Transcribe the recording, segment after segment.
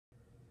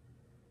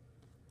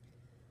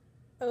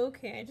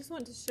Okay, I just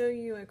want to show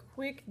you a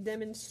quick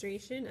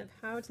demonstration of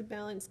how to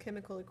balance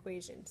chemical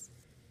equations.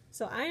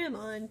 So I am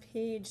on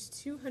page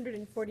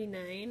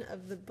 249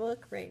 of the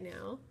book right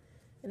now,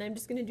 and I'm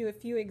just going to do a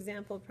few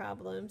example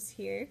problems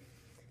here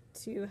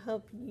to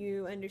help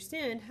you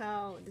understand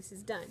how this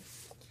is done.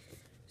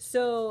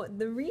 So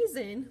the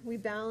reason we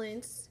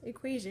balance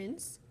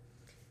equations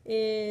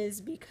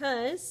is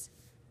because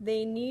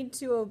they need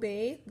to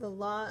obey the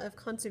law of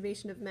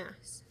conservation of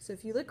mass. So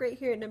if you look right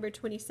here at number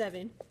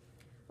 27,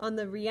 on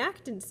the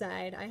reactant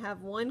side, I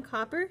have 1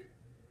 copper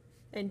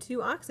and 2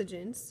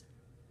 oxygens.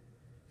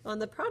 On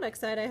the product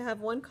side, I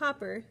have 1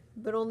 copper,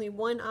 but only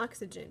 1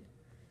 oxygen.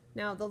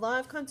 Now, the law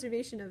of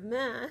conservation of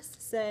mass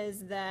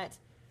says that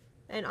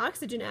an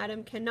oxygen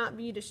atom cannot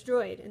be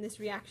destroyed in this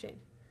reaction.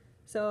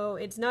 So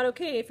it's not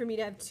okay for me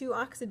to have 2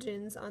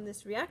 oxygens on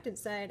this reactant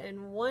side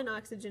and 1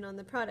 oxygen on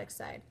the product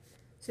side.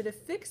 So to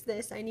fix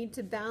this, I need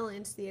to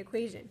balance the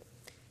equation.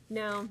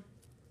 Now,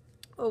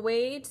 a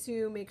way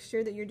to make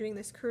sure that you're doing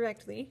this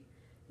correctly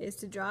is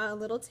to draw a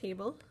little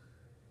table.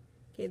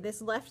 Okay,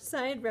 this left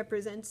side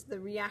represents the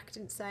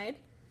reactant side.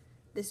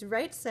 This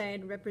right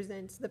side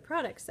represents the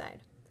product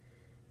side.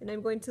 And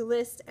I'm going to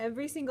list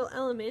every single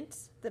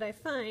element that I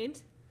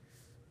find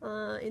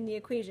in the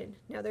equation.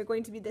 Now they're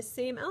going to be the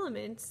same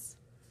elements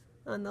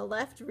on the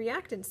left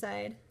reactant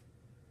side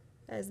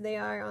as they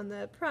are on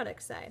the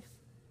product side.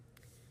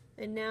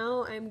 And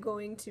now I'm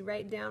going to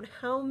write down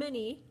how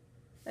many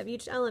of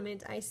each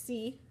element I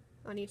see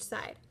on each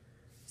side.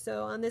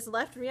 So on this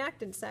left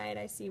reactant side,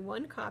 I see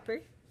 1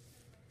 copper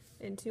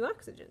and 2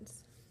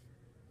 oxygens.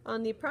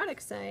 On the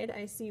product side,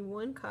 I see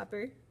 1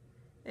 copper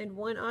and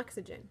 1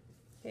 oxygen.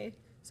 Okay,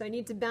 so I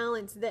need to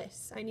balance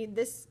this. I need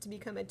this to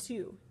become a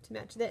 2 to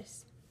match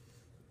this.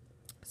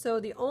 So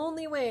the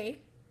only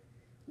way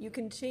you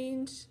can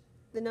change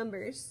the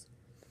numbers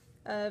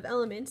of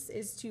elements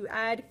is to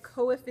add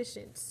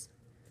coefficients.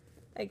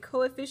 A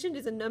coefficient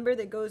is a number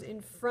that goes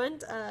in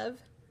front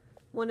of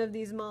one of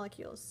these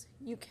molecules.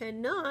 You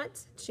cannot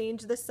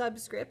change the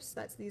subscripts,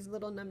 that's these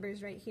little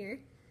numbers right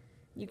here.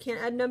 You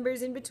can't add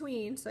numbers in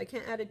between, so I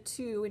can't add a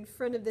 2 in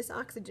front of this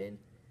oxygen.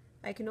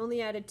 I can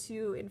only add a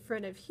 2 in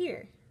front of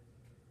here.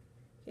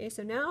 Okay,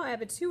 so now I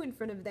have a 2 in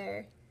front of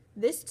there.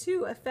 This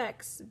 2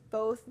 affects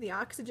both the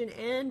oxygen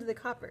and the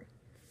copper.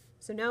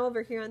 So now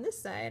over here on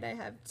this side, I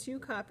have 2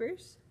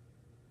 coppers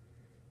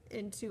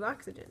and 2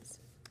 oxygens.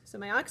 So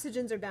my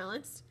oxygens are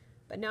balanced,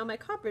 but now my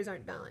coppers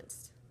aren't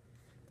balanced.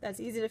 That's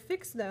easy to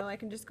fix though. I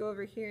can just go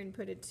over here and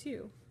put a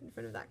 2 in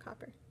front of that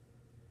copper.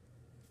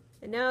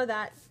 And now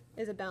that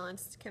is a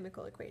balanced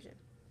chemical equation.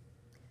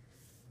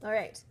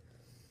 Alright,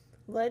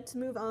 let's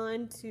move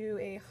on to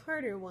a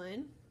harder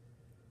one.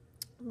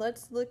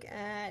 Let's look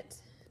at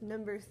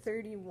number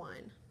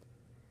 31.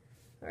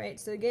 Alright,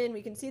 so again,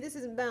 we can see this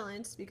isn't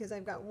balanced because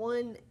I've got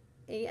 1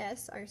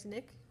 AS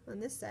arsenic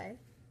on this side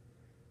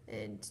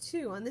and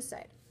 2 on this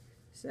side.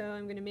 So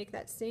I'm going to make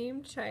that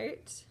same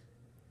chart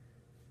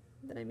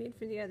that I made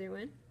for the other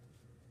one.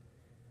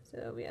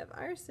 So we have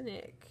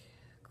arsenic,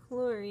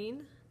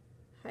 chlorine,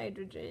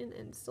 hydrogen,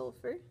 and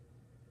sulfur.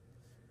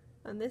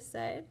 On this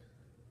side,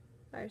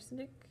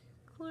 arsenic,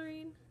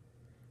 chlorine,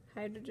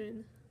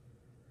 hydrogen,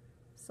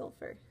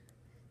 sulfur.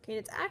 Okay, and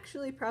it's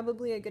actually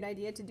probably a good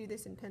idea to do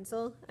this in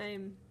pencil.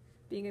 I'm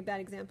being a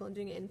bad example and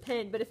doing it in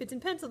pen, but if it's in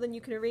pencil, then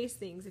you can erase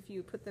things if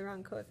you put the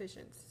wrong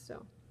coefficients.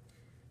 So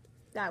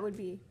that would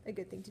be a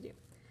good thing to do.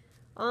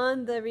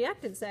 On the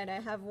reactant side, I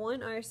have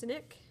 1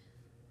 arsenic,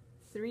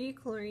 3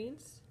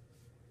 chlorines,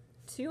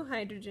 2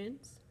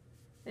 hydrogens,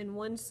 and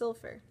 1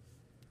 sulfur.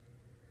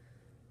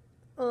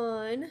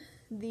 On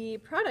the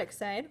product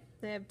side,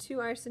 I have 2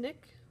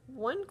 arsenic,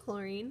 1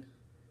 chlorine,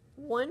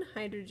 1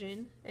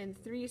 hydrogen, and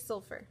 3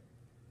 sulfur.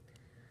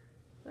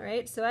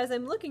 Alright, so as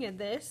I'm looking at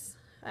this,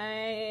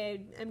 I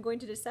am going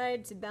to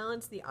decide to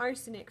balance the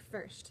arsenic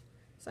first.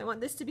 So I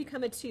want this to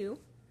become a 2.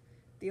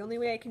 The only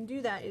way I can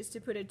do that is to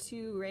put a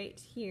 2 right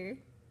here.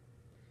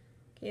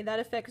 Okay,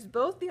 that affects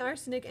both the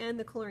arsenic and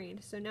the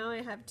chlorine. So now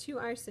I have 2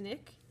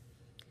 arsenic.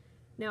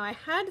 Now I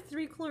had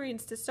 3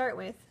 chlorines to start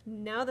with.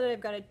 Now that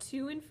I've got a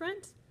 2 in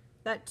front,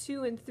 that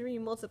 2 and 3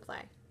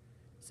 multiply.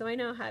 So I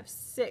now have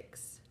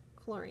 6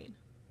 chlorine.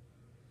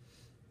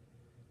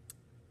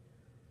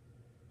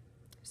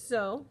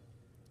 So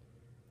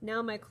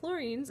now my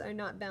chlorines are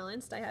not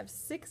balanced. I have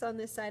 6 on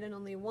this side and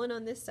only 1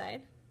 on this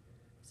side.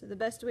 So the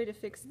best way to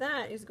fix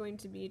that is going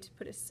to be to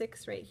put a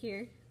 6 right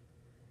here.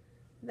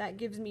 That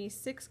gives me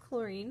 6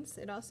 chlorines.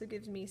 It also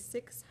gives me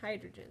 6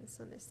 hydrogens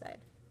on this side.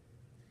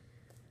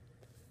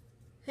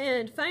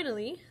 And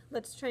finally,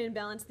 let's try and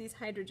balance these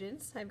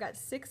hydrogens. I've got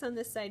 6 on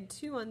this side,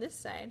 2 on this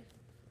side.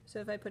 So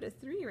if I put a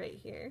 3 right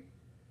here,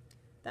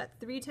 that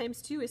 3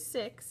 times 2 is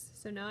 6.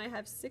 So now I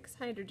have 6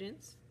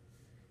 hydrogens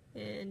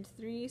and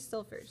 3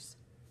 sulfurs.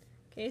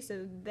 Okay,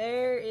 so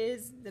there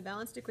is the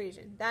balanced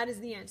equation. That is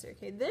the answer.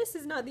 Okay, this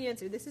is not the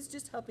answer. This is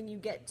just helping you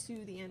get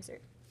to the answer.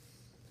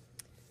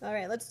 All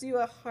right, let's do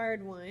a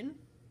hard one.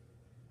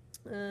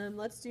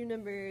 Let's do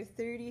number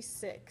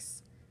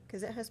 36,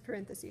 because it has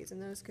parentheses,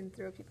 and those can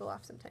throw people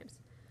off sometimes.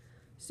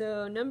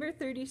 So number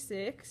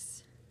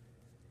 36,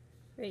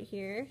 right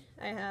here,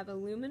 I have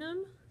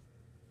aluminum,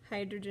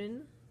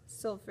 hydrogen,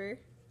 sulfur,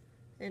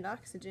 and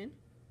oxygen.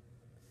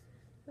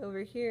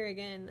 Over here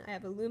again, I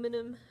have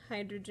aluminum,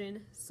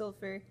 hydrogen,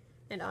 sulfur,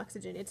 and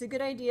oxygen. It's a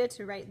good idea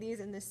to write these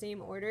in the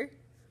same order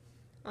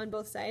on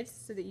both sides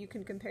so that you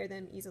can compare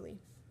them easily.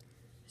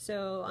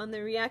 So on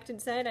the reactant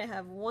side, I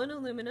have 1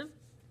 aluminum,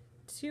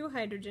 2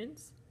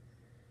 hydrogens,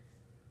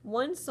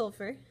 1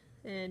 sulfur,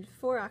 and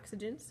 4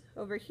 oxygens.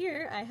 Over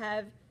here, I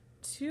have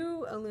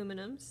 2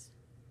 aluminums,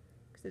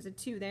 because there's a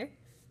 2 there,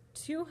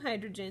 2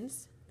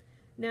 hydrogens.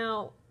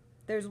 Now,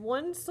 there's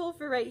 1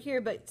 sulfur right here,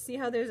 but see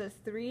how there's a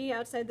 3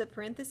 outside the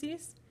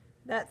parentheses?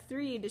 That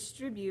 3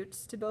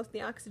 distributes to both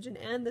the oxygen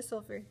and the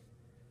sulfur.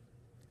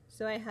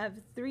 So I have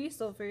 3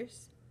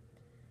 sulfurs.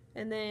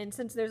 And then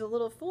since there's a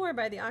little 4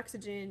 by the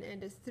oxygen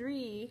and a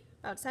 3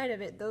 outside of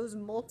it, those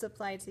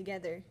multiply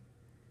together,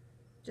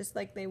 just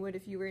like they would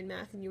if you were in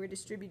math and you were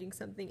distributing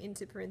something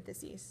into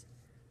parentheses.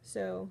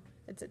 So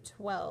it's a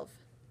 12.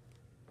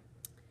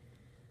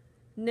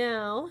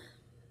 Now,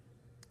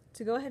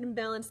 to go ahead and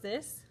balance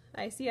this,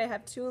 I see I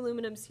have 2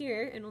 aluminums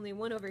here and only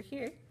 1 over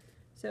here,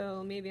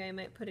 so maybe I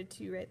might put a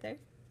 2 right there.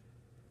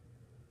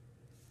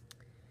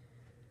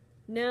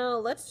 Now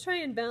let's try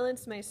and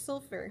balance my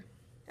sulfur.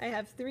 I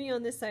have 3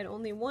 on this side,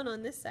 only 1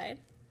 on this side.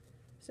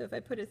 So if I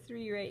put a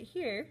 3 right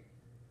here,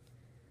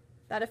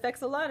 that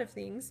affects a lot of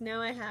things.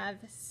 Now I have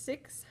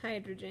 6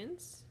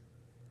 hydrogens,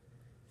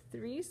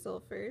 3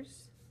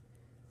 sulfurs,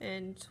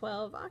 and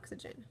 12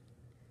 oxygen.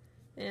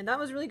 And that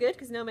was really good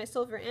because now my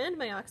sulfur and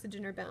my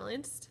oxygen are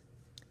balanced.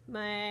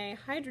 My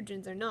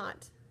hydrogens are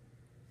not.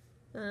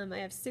 I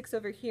have 6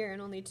 over here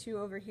and only 2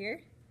 over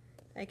here.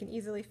 I can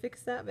easily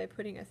fix that by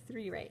putting a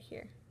 3 right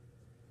here.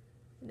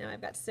 Now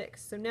I've got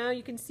 6. So now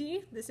you can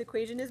see this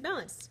equation is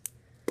balanced.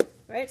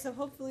 Right? So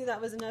hopefully that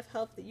was enough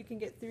help that you can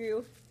get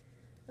through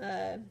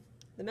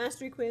the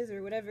mastery quiz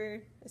or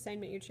whatever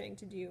assignment you're trying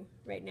to do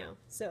right now.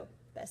 So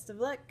best of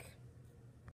luck.